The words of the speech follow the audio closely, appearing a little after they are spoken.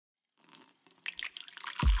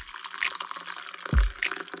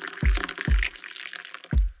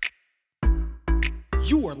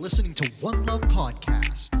You are listening to One Love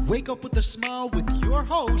Podcast. Wake up with a smile with your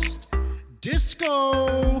host,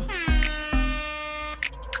 Disco.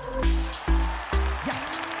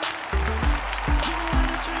 Yes.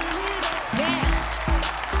 Yeah.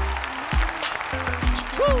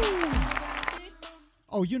 Woo.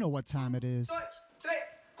 Oh, you know what time it is.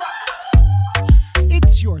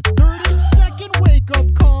 It's your 30-second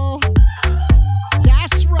wake-up call.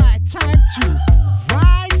 That's right, time to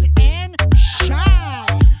rise and shine.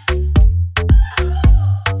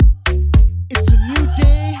 It's a new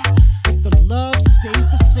day, but the love stays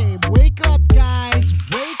the same. Wake up, guys.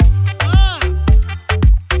 Wake up.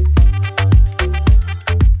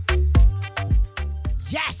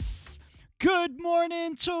 Yes. Good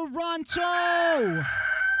morning, Toronto.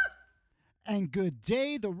 And good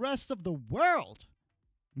day, the rest of the world.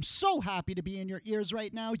 I'm so happy to be in your ears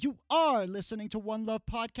right now. You are listening to One Love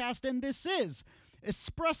Podcast, and this is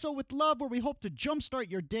Espresso with Love, where we hope to jumpstart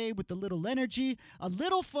your day with a little energy, a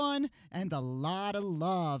little fun, and a lot of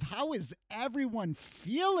love. How is everyone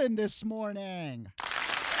feeling this morning?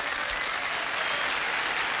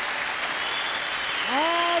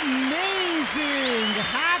 Amazing!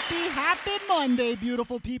 Happy Monday,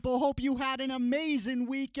 beautiful people. Hope you had an amazing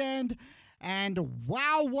weekend. And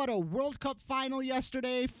wow, what a World Cup final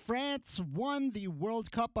yesterday. France won the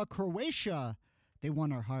World Cup of Croatia. They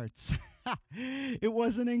won our hearts. It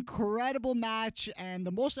was an incredible match and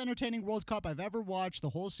the most entertaining World Cup I've ever watched,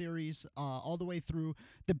 the whole series, all the way through.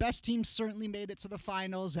 The best teams certainly made it to the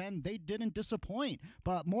finals, and they didn't disappoint.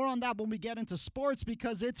 But more on that when we get into sports,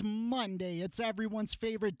 because it's Monday. It's everyone's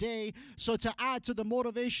favorite day. So to add to the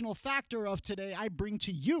motivational factor of today, I bring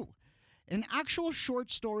to you an actual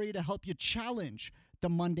short story to help you challenge the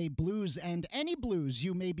Monday blues and any blues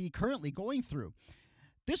you may be currently going through.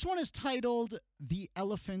 This one is titled The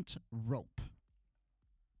Elephant Rope.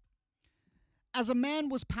 As a man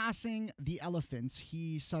was passing the elephants,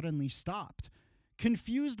 he suddenly stopped,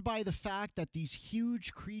 confused by the fact that these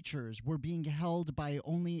huge creatures were being held by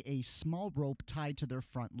only a small rope tied to their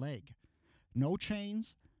front leg. No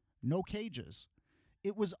chains, no cages.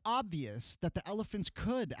 It was obvious that the elephants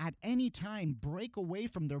could, at any time, break away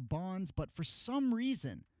from their bonds, but for some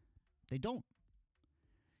reason, they don't.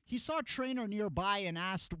 He saw a trainer nearby and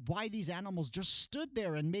asked why these animals just stood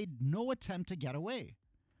there and made no attempt to get away.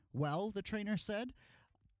 Well, the trainer said,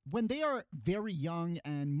 when they are very young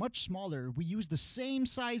and much smaller, we use the same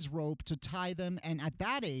size rope to tie them, and at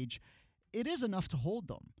that age, it is enough to hold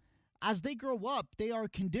them. As they grow up, they are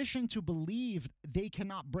conditioned to believe they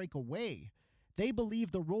cannot break away. They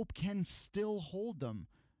believe the rope can still hold them,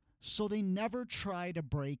 so they never try to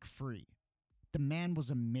break free. The man was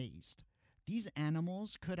amazed. These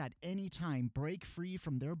animals could at any time break free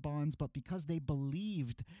from their bonds, but because they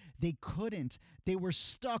believed they couldn't, they were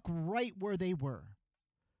stuck right where they were.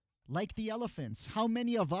 Like the elephants, how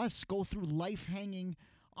many of us go through life hanging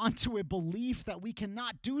onto a belief that we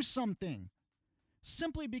cannot do something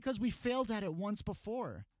simply because we failed at it once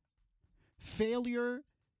before? Failure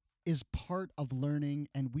is part of learning,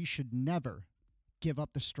 and we should never give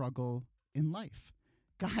up the struggle in life.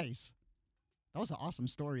 Guys, that was an awesome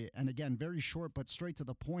story. And again, very short, but straight to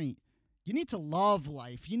the point. You need to love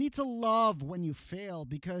life. You need to love when you fail,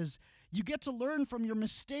 because you get to learn from your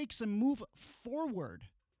mistakes and move forward.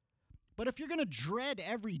 But if you're going to dread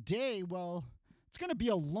every day, well, it's going to be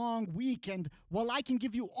a long week. And while I can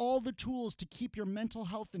give you all the tools to keep your mental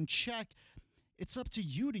health in check, it's up to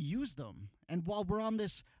you to use them. And while we're on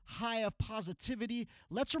this high of positivity,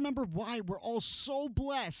 let's remember why we're all so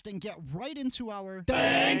blessed and get right into our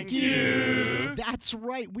thank you. That's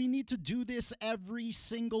right. We need to do this every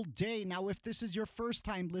single day. Now, if this is your first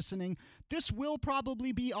time listening, this will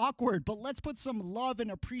probably be awkward, but let's put some love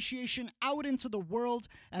and appreciation out into the world.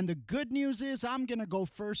 And the good news is I'm going to go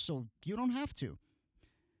first, so you don't have to.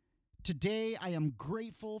 Today, I am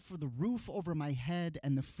grateful for the roof over my head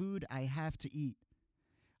and the food I have to eat.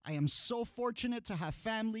 I am so fortunate to have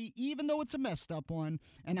family, even though it's a messed up one,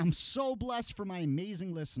 and I'm so blessed for my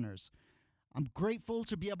amazing listeners. I'm grateful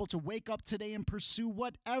to be able to wake up today and pursue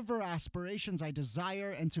whatever aspirations I desire,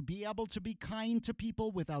 and to be able to be kind to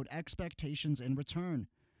people without expectations in return.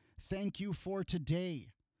 Thank you for today.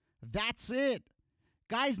 That's it.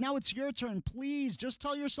 Guys, now it's your turn. Please just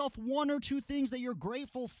tell yourself one or two things that you're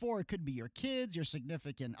grateful for. It could be your kids, your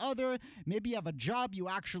significant other. Maybe you have a job you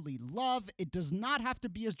actually love. It does not have to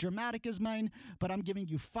be as dramatic as mine, but I'm giving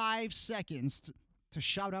you 5 seconds to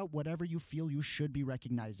shout out whatever you feel you should be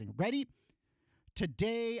recognizing. Ready?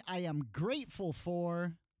 Today, I am grateful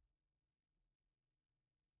for...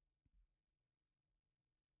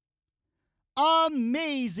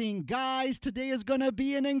 Amazing, guys. Today is going to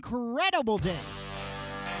be an incredible day.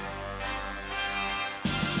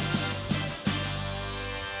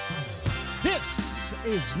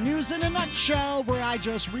 is News in a Nutshell, where I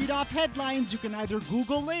just read off headlines you can either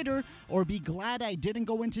Google later or be glad I didn't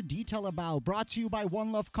go into detail about. Brought to you by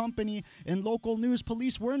One Love Company. In local news,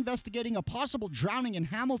 police were investigating a possible drowning in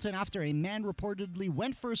Hamilton after a man reportedly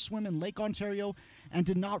went for a swim in Lake Ontario and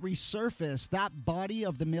did not resurface. That body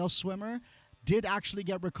of the male swimmer did actually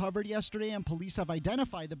get recovered yesterday, and police have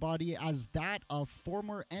identified the body as that of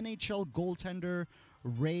former NHL goaltender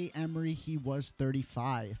Ray Emery. He was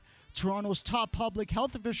 35. Toronto's top public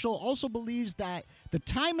health official also believes that the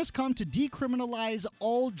time has come to decriminalize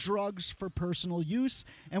all drugs for personal use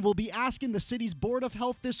and will be asking the city's Board of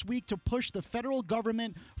Health this week to push the federal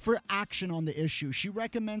government for action on the issue. She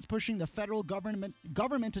recommends pushing the federal government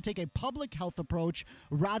to take a public health approach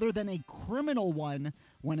rather than a criminal one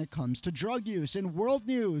when it comes to drug use. In world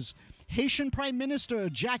news, Haitian Prime Minister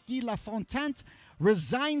Jacques Lafontaine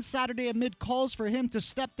resigned Saturday amid calls for him to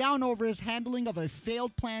step down over his handling of a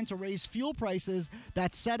failed plan to raise fuel prices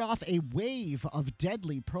that set off a wave of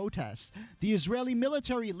deadly protests. The Israeli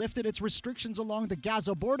military lifted its restrictions along the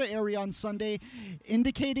Gaza border area on Sunday,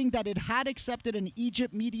 indicating that it had accepted an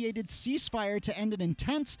Egypt-mediated ceasefire to end an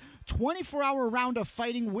intense 24-hour round of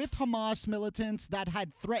fighting with Hamas militants that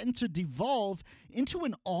had threatened to devolve into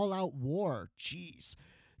an all-out war. Jeez.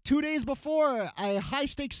 2 days before a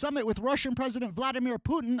high-stakes summit with Russian President Vladimir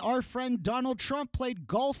Putin, our friend Donald Trump played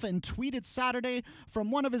golf and tweeted Saturday from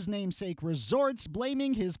one of his namesake resorts,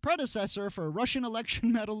 blaming his predecessor for Russian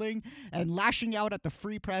election meddling and lashing out at the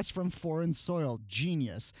free press from foreign soil.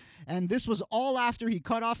 Genius. And this was all after he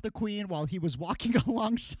cut off the Queen while he was walking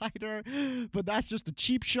alongside her. But that's just a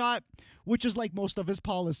cheap shot, which is like most of his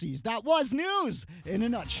policies. That was news in a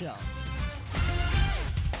nutshell.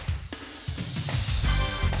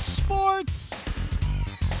 Sports.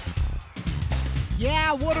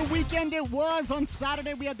 Yeah, what a weekend it was. On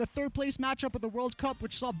Saturday, we had the third place matchup of the World Cup,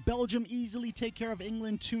 which saw Belgium easily take care of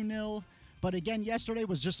England 2-0. But again, yesterday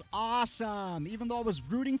was just awesome. Even though I was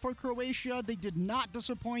rooting for Croatia, they did not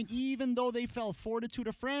disappoint, even though they fell 4-2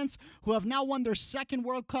 to France, who have now won their second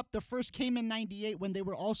World Cup. The first came in '98 when they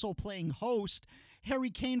were also playing host.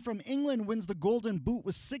 Harry Kane from England wins the Golden Boot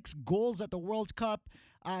with 6 goals at the World Cup.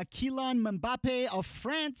 Kylian Mbappe of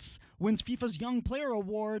France wins FIFA's Young Player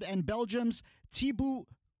Award, and Belgium's Thibaut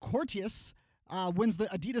Courtois wins the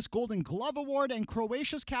Adidas Golden Glove Award, and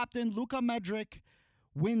Croatia's captain Luka Modric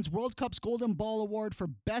wins World Cup's Golden Ball Award for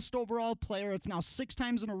Best Overall Player. It's now 6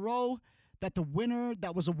 times in a row that the winner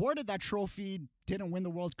that was awarded that trophy didn't win the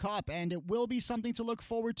World Cup, and it will be something to look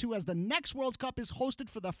forward to as the next World Cup is hosted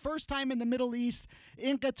for the first time in the Middle East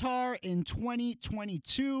in Qatar in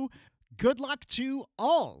 2022. Good luck to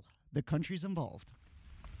all the countries involved.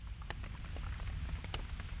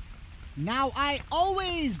 Now, I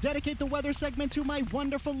always dedicate the weather segment to my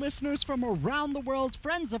wonderful listeners from around the world,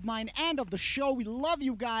 friends of mine and of the show. We love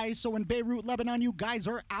you guys. So in Beirut, Lebanon, you guys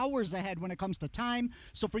are hours ahead when it comes to time.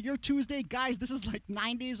 So for your Tuesday, guys, this is like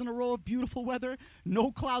 9 days in a row of beautiful weather.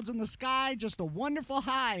 No clouds in the sky, just a wonderful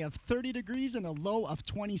high of 30 degrees and a low of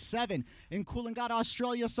 27. In Coolangatta,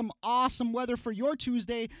 Australia, some awesome weather for your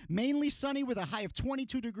Tuesday. Mainly sunny with a high of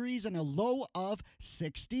 22 degrees and a low of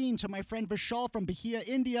 16. To my friend Vishal from Bahia,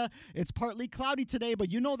 India, it's partly cloudy today,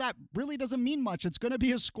 but you know that really doesn't mean much. It's going to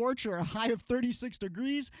be a scorcher, a high of 36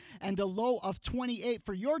 degrees and a low of 28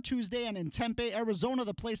 for your Tuesday. And in Tempe, Arizona,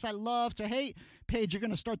 the place I love to hate, Paige, you're going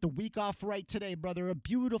to start the week off right today, brother. A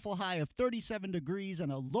beautiful high of 37 degrees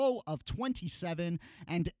and a low of 27.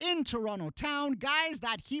 And in Toronto town, guys,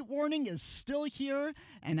 that heat warning is still here,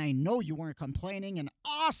 and I know you weren't complaining. An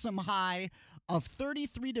awesome high of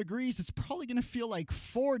 33 degrees. It's probably going to feel like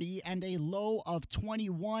 40 and a low of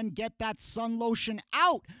 21. Get that sun lotion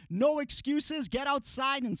out. No excuses. Get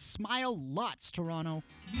outside and smile lots, Toronto.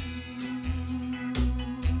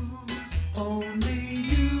 Only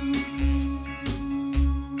you.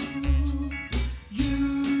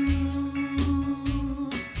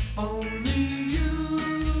 Only you.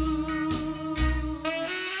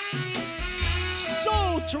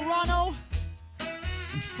 So, Toronto,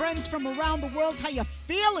 friends from around the world, how you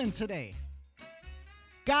feeling today?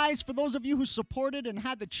 Guys, for those of you who supported and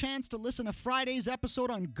had the chance to listen to Friday's episode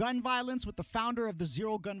on gun violence with the founder of the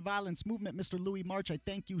Zero Gun Violence Movement, Mr. Louis March, I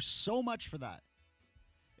thank you so much for that.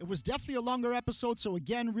 It was definitely a longer episode, so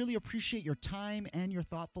again, really appreciate your time and your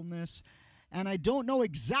thoughtfulness. And I don't know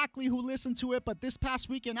exactly who listened to it, but this past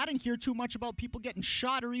weekend, I didn't hear too much about people getting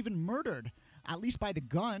shot or even murdered, at least by the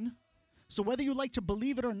gun. So whether you like to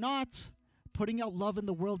believe it or not, putting out love in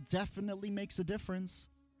the world definitely makes a difference.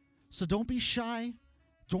 So don't be shy.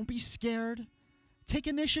 Don't be scared. Take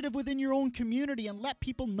initiative within your own community and let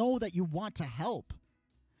people know that you want to help.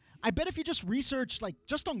 I bet if you just researched, like,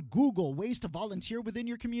 just on Google, ways to volunteer within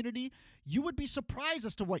your community, you would be surprised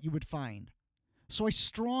as to what you would find. So I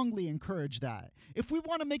strongly encourage that. If we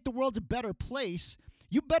want to make the world a better place,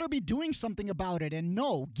 you better be doing something about it. And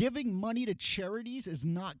no, giving money to charities is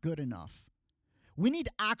not good enough. We need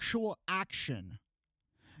actual action.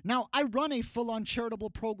 Now, I run a full-on charitable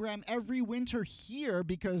program every winter here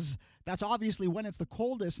because that's obviously when it's the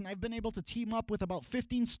coldest, and I've been able to team up with about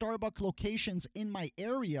 15 Starbucks locations in my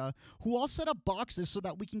area who all set up boxes so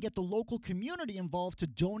that we can get the local community involved to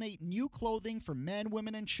donate new clothing for men,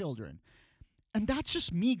 women, and children. And that's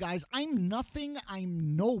just me, guys. I'm nothing.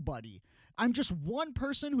 I'm nobody. I'm just one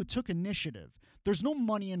person who took initiative. There's no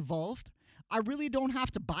money involved. I really don't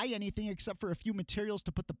have to buy anything except for a few materials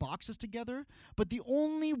to put the boxes together. But the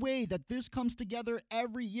only way that this comes together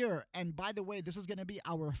every year, and by the way, this is going to be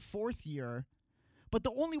our 4th year, but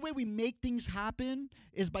the only way we make things happen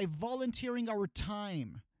is by volunteering our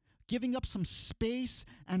time, giving up some space,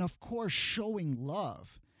 and of course, showing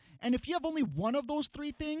love. And if you have only one of those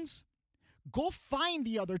 3 things, go find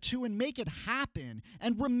the other 2 and make it happen.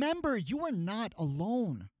 And remember, you are not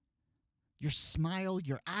alone. Your smile,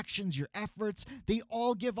 your actions, your efforts, they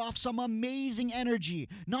all give off some amazing energy,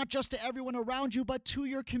 not just to everyone around you, but to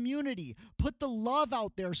your community. Put the love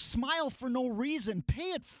out there. Smile for no reason.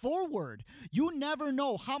 Pay it forward. You never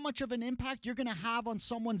know how much of an impact you're going to have on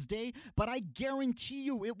someone's day, but I guarantee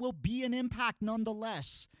you it will be an impact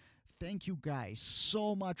nonetheless. Thank you guys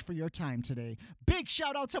so much for your time today. Big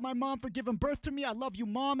shout out to my mom for giving birth to me. I love you,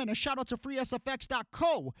 Mom. And a shout out to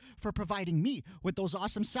freesfx.co for providing me with those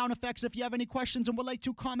awesome sound effects. If you have any questions and would like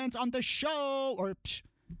to comment on the show, or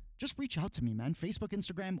just reach out to me, man. Facebook,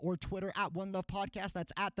 Instagram, or Twitter at One Love Podcast.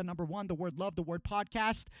 That's at the number 1, the word love, the word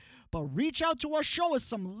podcast. But reach out to us, show us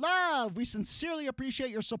some love. We sincerely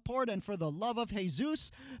appreciate your support. And for the love of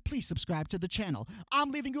Jesus, please subscribe to the channel.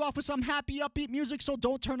 I'm leaving you off with some happy, upbeat music, so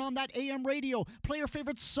don't turn on that AM radio. Play your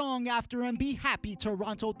favorite song after and be happy,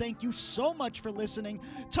 Toronto. Thank you so much for listening.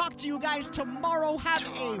 Talk to you guys tomorrow. Have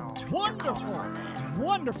a wonderful,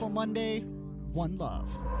 wonderful Monday. One love.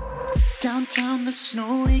 Downtown, the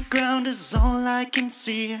snowy ground is all I can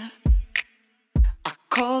see. I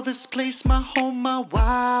call this place my home, my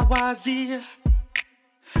YYZ.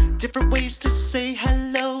 Different ways to say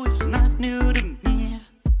hello is not new to me.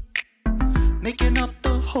 Making up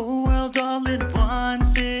the whole world all in one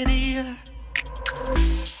city.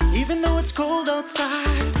 Even though it's cold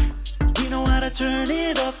outside, we know how to turn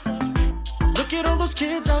it up. Look at all those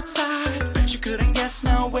kids outside, bet you couldn't guess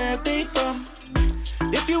now where they from.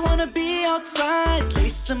 If you wanna be outside,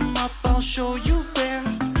 lace them up, I'll show you where.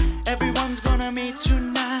 Everyone's gonna meet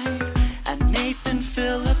tonight at Nathan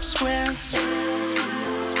Phillips Square.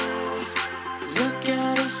 Look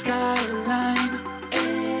at the skyline,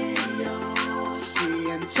 ayo.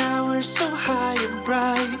 Seeing towers so high and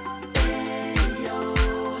bright, ayo.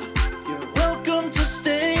 You're welcome to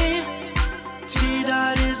stay.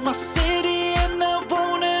 T-Dot is my city and that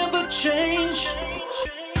won't ever change.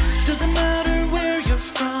 Doesn't matter where you're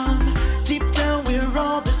from, deep down we're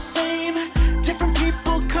all the same. Different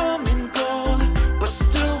people come and go, but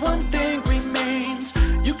still one thing remains.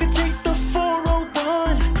 You can take the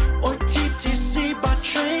 401 or TTC by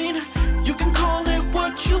train. You can call it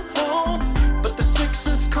what you want, but the 6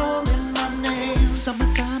 is calling my name.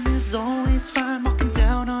 Summertime is always fine, walking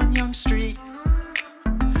down on Young Street.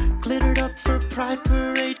 Glittered up for Pride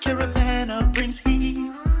Parade, Caravana brings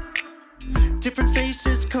heat. Different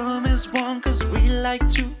faces come as one, cause we like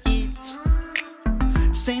to eat.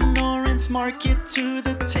 St. Lawrence Market to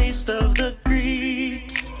the taste of the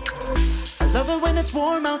Greeks. I love it when it's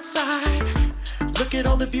warm outside. Look at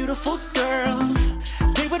all the beautiful girls.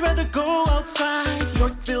 They would rather go outside.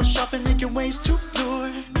 Yorkville shopping, making ways to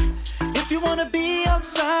lure. If you wanna be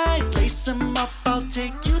outside, lace them up, I'll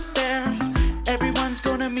take you there. Everyone's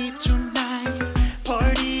gonna meet tonight.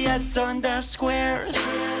 Party at Dundas Square.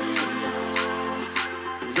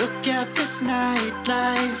 Look at this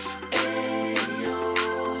nightlife,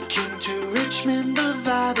 ayo. King to Richmond, the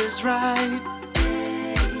vibe is right,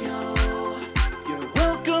 ayo. You're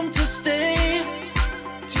welcome to stay.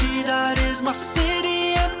 T-Dot is my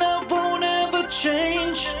city and that won't ever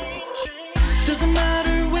change. Doesn't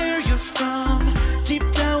matter where you're from, deep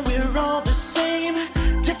down we're all the same.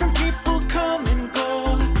 Different people come and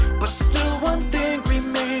go, but still one thing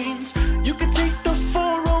remains. You can take the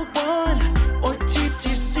 401 or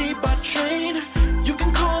TTC by train. You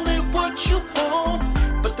can call it what you want,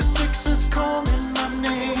 but the 6 is calling my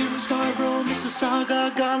name. Scarborough,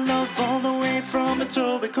 Mississauga, got love all the way straight from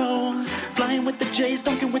Etobicoke. Flying with the Jays,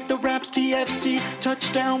 dunking with the Raps, TFC,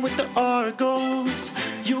 touchdown with the Argos.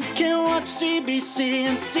 You can watch CBC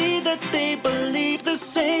and see that they believe the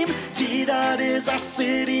same. T-Dot is our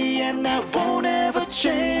city and that won't ever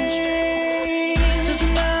change.